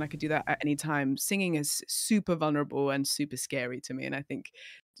that live, and I could do that at any time. Singing is super vulnerable and super scary to me, and I think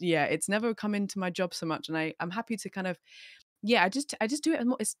it's never come into my job so much, and I'm happy to kind of I just do it.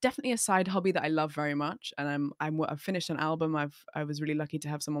 It's definitely a side hobby that I love very much, and I've finished an album. I was really lucky to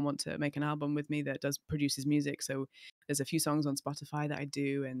have someone want to make an album with me that produces music. So there's a few songs on Spotify that I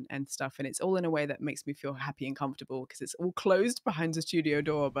do and stuff, and it's all in a way that makes me feel happy and comfortable because it's all closed behind the studio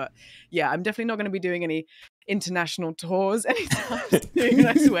door. But yeah, I'm definitely not going to be doing any international tours anytime soon.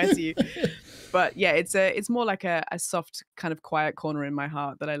 I swear to you. But yeah, it's more like a soft kind of quiet corner in my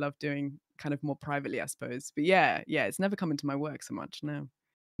heart that I love doing kind of more privately, I suppose. But yeah, it's never come into my work so much. No.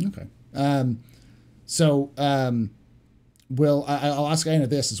 Okay. Will, I'll ask Anna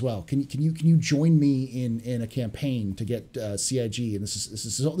this as well. Can you join me in a campaign to get CIG? And this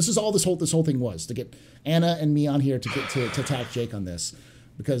is all this whole thing was, to get Anna and me on here to get to attack Jake on this,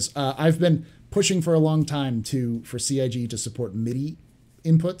 because I've been pushing for a long time for CIG to support MIDI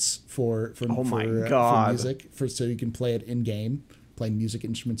inputs for music, so you can play it in game, play music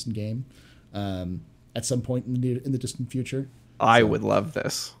instruments in game at some point in the distant future. I would love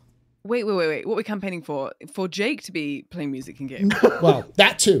this. Wait. What are we campaigning for? For Jake to be playing music in game? Well,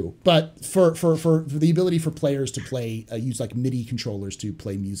 that too, but for the ability for players to play, use like MIDI controllers to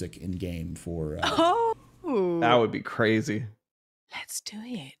play music in game for. That would be crazy. Let's do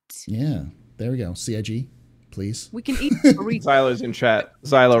it. Yeah, there we go. CIG, please. We can eat. Xylo's in chat.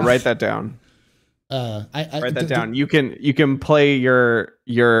 Xylo, write that down. Write that down. You can play your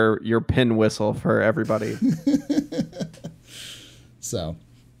pin whistle for everybody. So.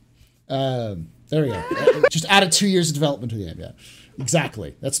 There we go. Just added 2 years of development to the game. Yeah,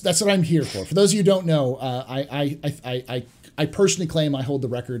 exactly. That's what I'm here for. For those of you who don't know, I personally claim I hold the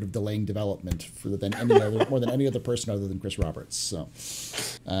record of delaying development more than any other person other than Chris Roberts. So,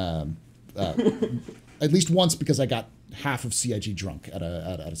 at least once, because I got half of CIG drunk at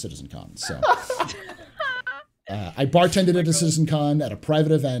a Citizen Con. So. I bartended at a Citizen Con at a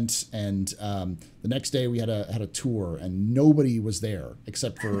private event, and the next day we had a tour, and nobody was there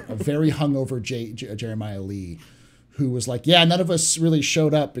except for a very hungover Jeremiah Lee, who was like, "Yeah, none of us really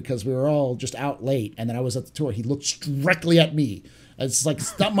showed up because we were all just out late." And then I was at the tour. He looked directly at me. It's like,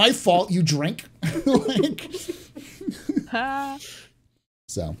 "It's not my fault. You drank."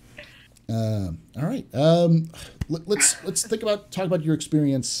 So, all right. Let's talk about your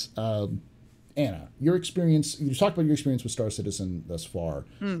experience. Anna, you talked about your experience with Star Citizen thus far.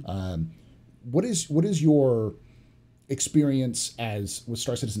 What is your experience with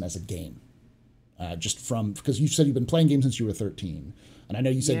Star Citizen as a game? Because you said you've been playing games since you were 13, and I know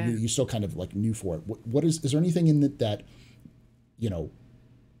you said you still kind of like new for it. Is there anything in it that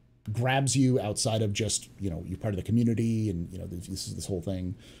grabs you outside of just you're part of the community and this whole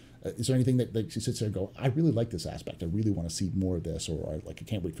thing? Is there anything that you sit there and go, I really like this aspect, I really want to see more of this, or I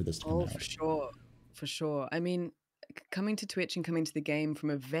can't wait for this to come out? For sure. I mean, coming to Twitch and coming to the game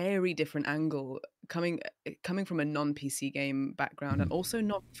from a very different angle, coming from a non-PC game background, and also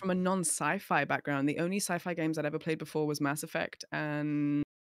not from a non-sci-fi background. The only sci-fi games I'd ever played before was Mass Effect and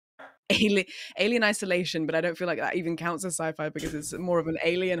Alien Isolation, but I don't feel like that even counts as sci-fi because it's more of an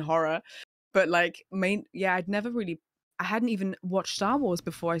alien horror. But I hadn't even watched Star Wars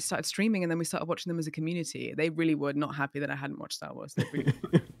before I started streaming, and then we started watching them as a community. They really were not happy that I hadn't watched Star Wars. They really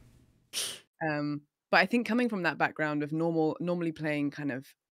but I think coming from that background of normally playing kind of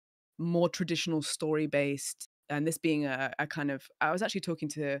more traditional story-based, and this being a kind of, I was actually talking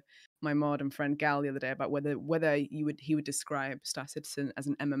to my mod and friend Gal the other day about whether he would describe Star Citizen as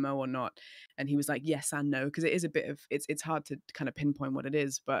an MMO or not, and he was like yes and no, because it is a bit of it's hard to kind of pinpoint what it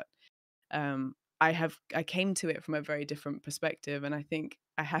is, but I came to it from a very different perspective, and I think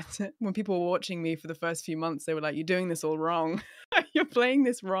I had to, when people were watching me for the first few months, they were like, "You're doing this all wrong. You're playing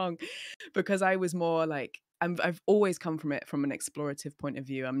this wrong," because I was more like I've always come from it from an explorative point of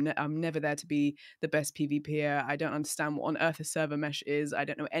view. I'm never there to be the best PvPer. I don't understand what on earth a server mesh is. I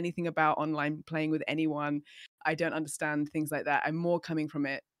don't know anything about online playing with anyone. I don't understand things like that. I'm more coming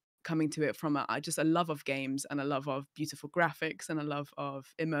to it from just a love of games and a love of beautiful graphics and a love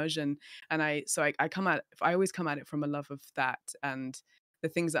of immersion. And I always come at it from a love of that. And the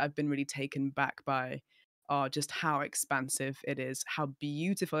things that I've been really taken back by are just how expansive it is, how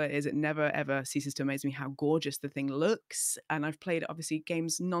beautiful it is. It never ever ceases to amaze me how gorgeous the thing looks. And I've played obviously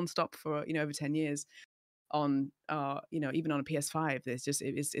games nonstop for over 10 years on even on a PS5.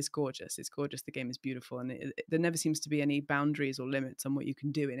 It's gorgeous. It's gorgeous. The game is beautiful, and there never seems to be any boundaries or limits on what you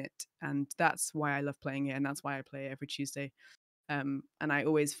can do in it. And that's why I love playing it, and that's why I play it every Tuesday. And I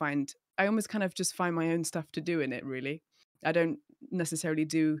almost kind of just find my own stuff to do in it. Really, I don't necessarily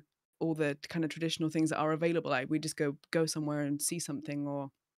do all the kind of traditional things that are available. Like we just go somewhere and see something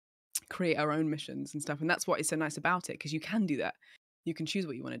or create our own missions and stuff. And that's what is so nice about it, because you can do that. You can choose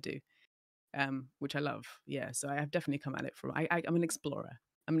what you want to do, which I love. Yeah, so I have definitely come at it from. I'm an explorer.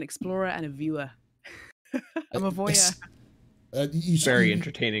 I'm an explorer and a viewer. I'm a voyeur. Very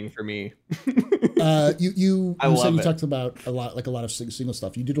entertaining for me. You I love said you it. talked about a lot of single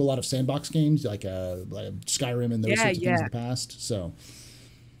stuff. You did a lot of sandbox games like Skyrim and those sorts of things in the past. So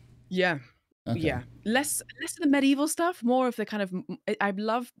yeah. okay. Yeah, less of the medieval stuff, more of the kind of I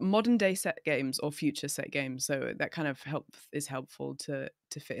love modern day set games or future set games. So that kind of is helpful to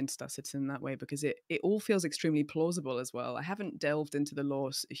fit into Star Citizen that way, because it all feels extremely plausible as well. I haven't delved into the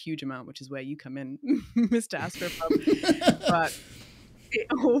lore a huge amount, which is where you come in, Mr. Astropub. But it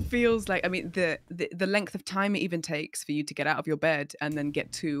all feels like, I mean, the length of time it even takes for you to get out of your bed and then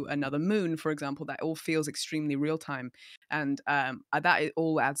get to another moon, for example, that all feels extremely real time. And that it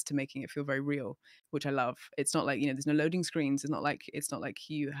all adds to making it feel very real, which I love. It's not like, there's no loading screens. It's not like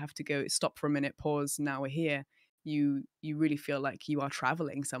you have to go stop for a minute, pause, now we're here. You really feel like you are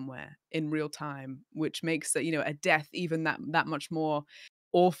traveling somewhere in real time, which makes a death even that much more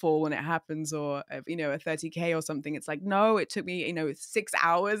awful when it happens, or a 30k or something. It's like, no, it took me 6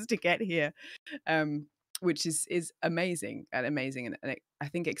 hours to get here, which is amazing. And I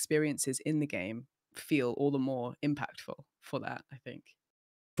think experiences in the game feel all the more impactful for that, I think.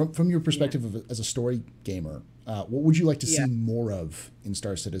 From your perspective as a story gamer, what would you like to see Yeah. more of in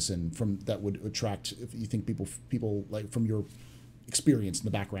Star Citizen from that would attract, if you think people like from your experience in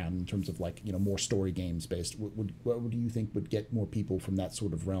the background in terms of like more story games based, what do you think would get more people from that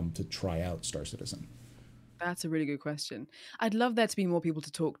sort of realm to try out Star Citizen? That's a really good question. I'd love there to be more people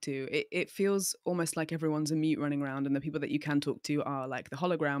to talk to. It feels almost like everyone's a mute running around, and the people that you can talk to are like the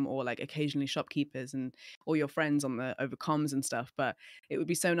hologram or like occasionally shopkeepers and all your friends on the over comms and stuff. But it would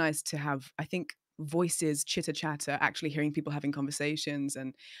be so nice to have, I think, voices, chitter chatter, actually hearing people having conversations.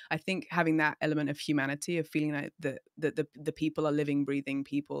 And I think having that element of humanity, of feeling like the people are living, breathing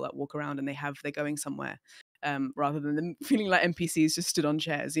people that walk around and they're going somewhere, rather than them feeling like NPCs just stood on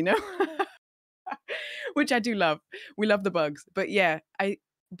chairs, which I do love. We love the bugs, but yeah,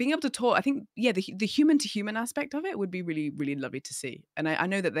 being able to talk, I think, yeah, the human to human aspect of it would be really, really lovely to see. And I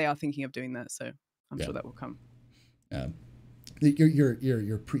know that they are thinking of doing that, so I'm sure that will come.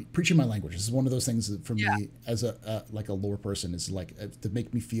 You're preaching my language. This is one of those things that for me as a like a lore person is like to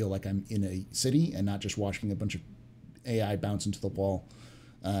make me feel like I'm in a city and not just watching a bunch of AI bounce into the wall.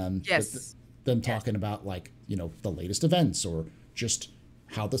 Yes. Them talking about like, the latest events or just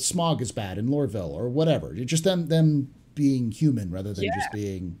how the smog is bad in Lorville or whatever. Just them being human rather than just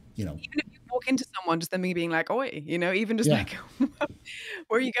being, Even if you walk into someone, just them being like, oi, even just like,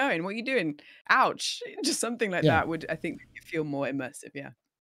 where are you going? What are you doing? Ouch. Just something like that would, I think, make it feel more immersive. Yeah.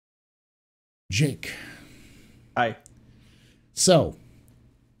 Jake. Hi. So,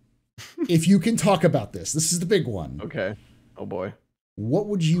 if you can talk about this is the big one. Okay. Oh boy. What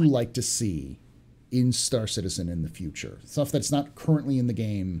would you like to see in Star Citizen in the future? Stuff that's not currently in the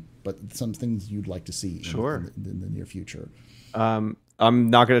game, but some things you'd like to see in the near future. I'm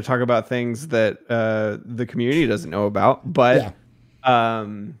not going to talk about things that the community doesn't know about, but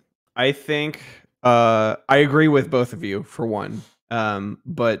I think I agree with both of you for one.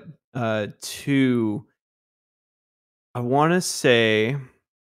 But two, I want to say,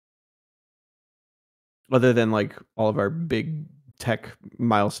 other than like all of our big tech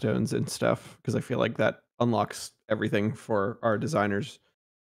milestones and stuff, because I feel like that unlocks everything for our designers.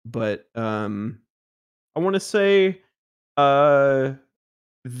 But I want to say I'm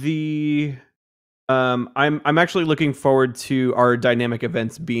actually looking forward to our dynamic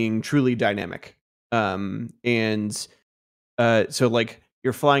events being truly dynamic. And so like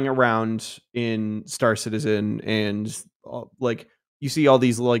you're flying around in Star Citizen, and like you see all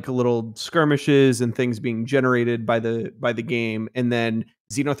these like little skirmishes and things being generated by the game, and then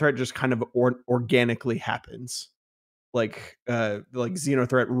Xenothreat just kind of organically happens. Like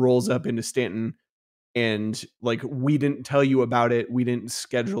Xenothreat rolls up into Stanton, and like we didn't tell you about it, we didn't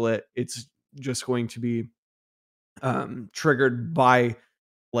schedule it. It's just going to be triggered by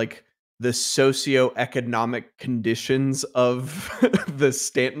like the socioeconomic conditions of the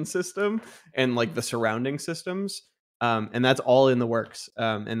Stanton system and like the surrounding systems. And that's all in the works.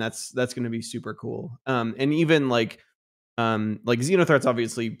 And that's going to be super cool. And even like Xenothreat's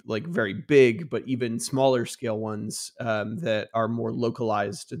obviously like very big, but even smaller scale ones that are more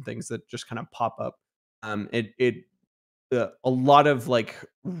localized and things that just kind of pop up. A lot of like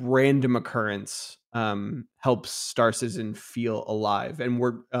random occurrence helps Star Citizen feel alive, and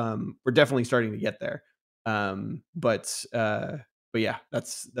we're definitely starting to get there. But yeah,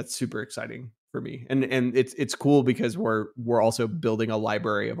 that's super exciting for me, and it's cool because we're also building a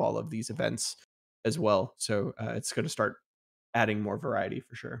library of all of these events as well. So it's going to start adding more variety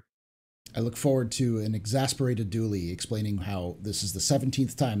for sure. I look forward to an exasperated Dooley explaining how this is the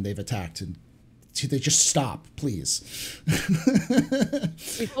 17th time they've attacked, and they just stop, please. We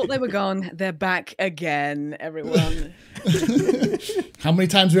thought they were gone. They're back again, everyone. How many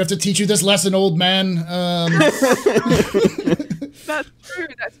times do we have to teach you this lesson, old man? That's true.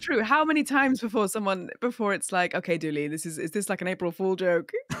 That's true. How many times before it's like, okay, Dooley, is this like an April Fool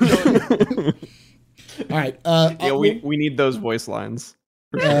joke? All right. Yeah, we need those voice lines.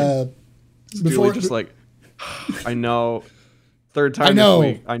 For sure. Before just like, I know. Third time this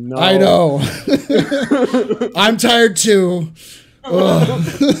week. I know. I'm tired too.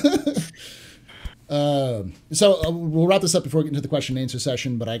 So we'll wrap this up before we get into the question and answer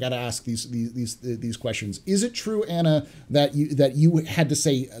session. But I got to ask these questions. Is it true, Anna, that you had to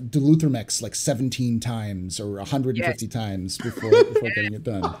say Deluthermex like 17 times or 150 times before getting it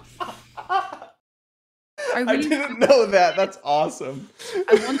done? I didn't know that. That's awesome.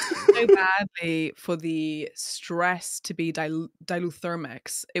 I wanted so badly for the stress to be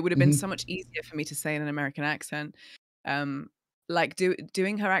diluthermex. It would have been so much easier for me to say in an American accent. Like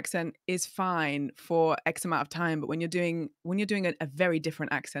doing her accent is fine for X amount of time, but when you're doing a very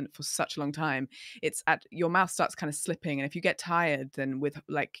different accent for such a long time, your mouth starts kind of slipping, and if you get tired, then with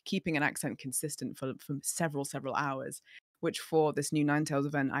like keeping an accent consistent for several hours. Which for this new Ninetales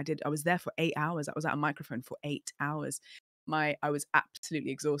event, I was there for 8 hours. I was at a microphone for 8 hours. I was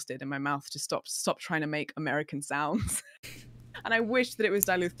absolutely exhausted, and my mouth just stopped trying to make American sounds. And I wish that it was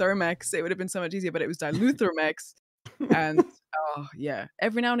diluthermex. It would have been so much easier, but it was diluthermex. And oh yeah,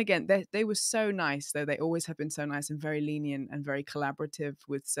 every now and again, they were so nice, though. They always have been so nice and very lenient and very collaborative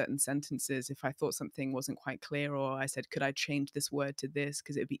with certain sentences. If I thought something wasn't quite clear, or I said, could I change this word to this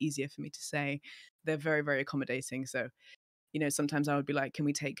because it'd be easier for me to say, they're very, very accommodating. So sometimes I would be like, can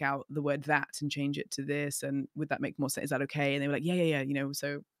we take out the word that and change it to this? And would that make more sense? Is that okay? And they were like, yeah.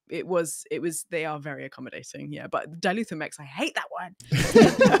 So it was, they are very accommodating. Yeah. But diluthermex, I hate that word.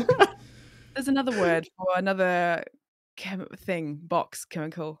 There's another word for another chemical.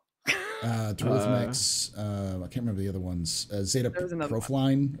 Diluthermex. I can't remember the other ones. Zeta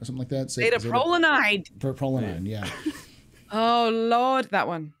Proline or something like that. Zeta prolinide. Prolinide, yeah. Oh, Lord, that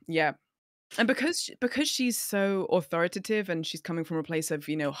one. Yeah. And because she's so authoritative and she's coming from a place of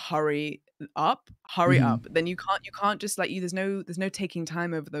hurry up, then you can't just like there's no taking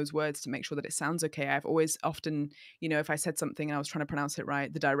time over those words to make sure that it sounds okay. I've always often if I said something and I was trying to pronounce it right,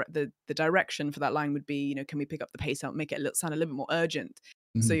 the direction for that line would be can we pick up the pace out, make it sound a little bit more urgent.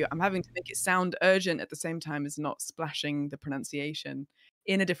 So I'm having to make it sound urgent at the same time as not splashing the pronunciation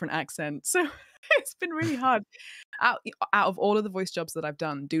in a different accent. So it's been really hard. Out of all of the voice jobs that I've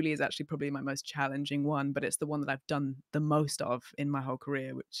done, Dooley is actually probably my most challenging one, but it's the one that I've done the most of in my whole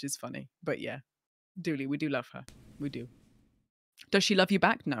career, which is funny. But yeah, Dooley, we do love her. We do. Does she love you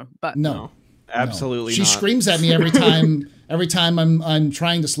back? No, but no. Absolutely She not. screams at me every time I'm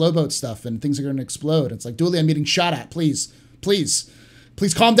trying to slow boat stuff and things are going to explode. It's like, Dooley, I'm getting shot at. Please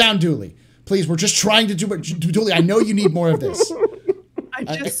calm down, Dooley. Please, we're just trying to do it. Dooley, I know you need more of this.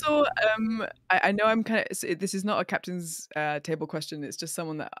 I just saw, I know I'm kind of, this is not a captain's table question. It's just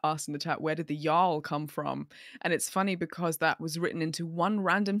someone that asked in the chat, where did the Jarl come from? And it's funny because that was written into one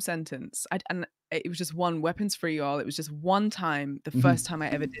random sentence. And it was just one weapons free Jarl. It was just one time, the first time I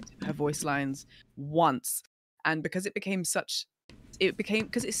ever did her voice lines once. And because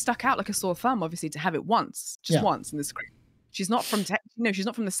because it stuck out like a sore thumb, obviously, to have it once in the script. She's not from she's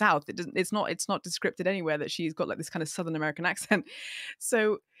not from the South. It's not descripted anywhere that she's got like this kind of Southern American accent.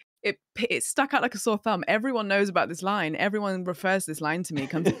 So it stuck out like a sore thumb. Everyone knows about this line. Everyone refers this line to me.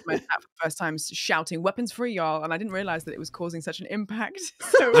 Comes into my chat for the first time, shouting "weapons free, y'all!" And I didn't realize that it was causing such an impact.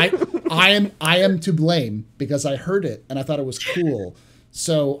 So I am to blame because I heard it and I thought it was cool.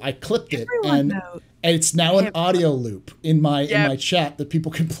 So I clipped it, and it's now an audio loop in my chat that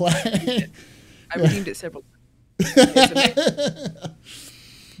people can play. I redeemed it several times.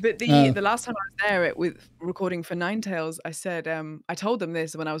 But the last time I was there with recording for Ninetales, I said, I told them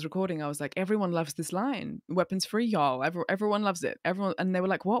this when I was recording. I was like, everyone loves this line, weapons free, y'all. Everyone loves it. Everyone, and they were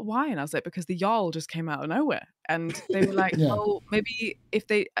like, what? Why? And I was like, because the y'all just came out of nowhere. And they were like, well, maybe if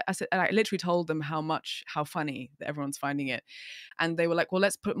they, I said, and I literally told them how funny that everyone's finding it. And they were like, well,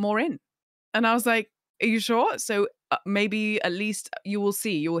 let's put more in. And I was like, are you sure? So maybe at least you will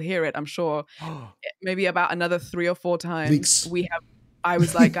hear it, I'm sure. Maybe about another 3 or 4 times. I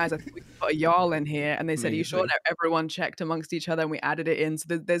was like, guys, I think we can put a y'all in here. And they said, are you sure? And everyone checked amongst each other and we added it in.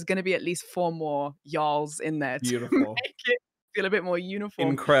 So there's going to be at least 4 more y'alls in there to make it feel a bit more uniform.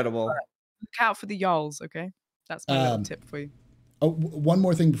 Incredible. But look out for the y'alls, okay? That's my little tip for you. Oh, one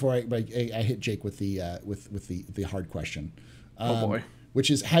more thing before I hit Jake with the hard question. Oh boy.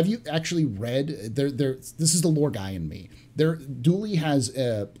 Which is, have you actually read this is the lore guy in me. Dooley has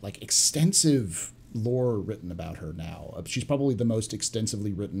like extensive lore written about her now. She's probably the most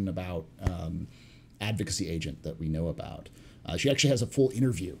extensively written about advocacy agent that we know about. She actually has a full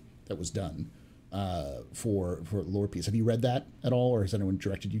interview that was done for lore piece. Have you read that at all, or has anyone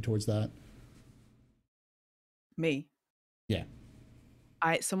directed you towards that? Me? Yeah.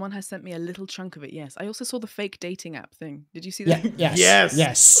 Someone has sent me a little chunk of it. Yes, I also saw the fake dating app thing. Did you see that? Yeah,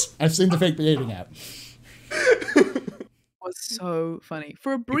 yes. I've seen the fake dating app. Was so funny.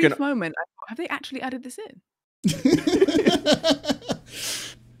 For a brief moment, I thought, have they actually added this in?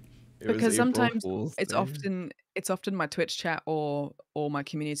 Because sometimes it's often my Twitch chat or my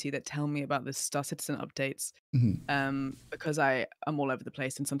community that tell me about the Star Citizen updates. Because I am all over the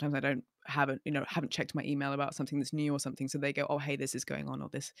place and sometimes I haven't checked my email about something that's new or something, so they go, oh hey, this is going on, or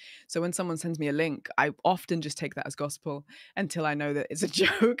this. So when someone sends me a link, I often just take that as gospel until I know that it's a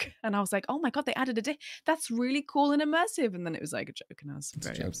joke. And I was like, oh my god, they added a day, that's really cool and immersive, and then it was like a joke and I was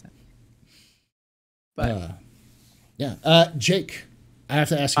very upset. But Jake, I have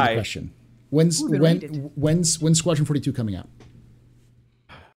to ask you a question. When's Squadron 42 coming out?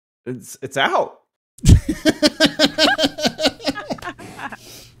 It's out.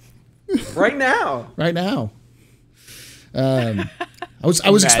 Right now. I was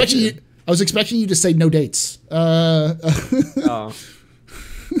expecting you to say no dates. Oh,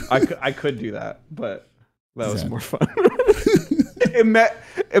 I could do that, but that was more fun.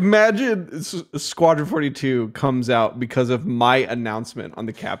 Imagine Squadron 42 comes out because of my announcement on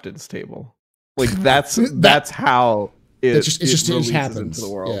the captain's table. Like that's how it just happens into the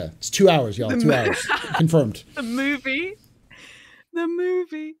world. Yeah, it's 2 hours, y'all. 2 hours confirmed. The movie.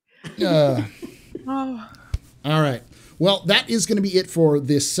 All right. Well, that is going to be it for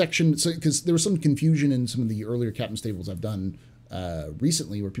this section. So, because there was some confusion in some of the earlier captain's tables I've done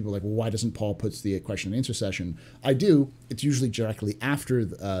recently, where people are like, well, why doesn't Paul put the question and answer session? I do. It's usually directly after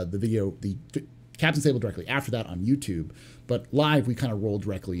the video, the captain's table directly after that on YouTube. But live, we kind of roll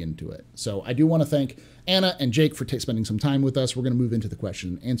directly into it. So I do want to thank Anna and Jake for spending some time with us. We're going to move into the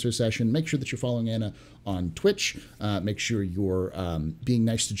question and answer session. Make sure that you're following Anna on Twitch. Make sure you're being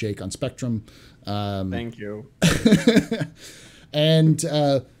nice to Jake on Spectrum. Thank you. And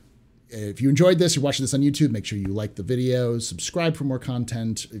if you enjoyed this, you're watching this on YouTube, make sure you like the video, subscribe for more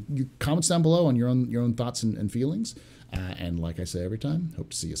content. Comments down below on your own thoughts and feelings. And like I say every time,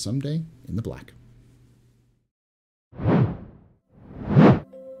 hope to see you someday in the black.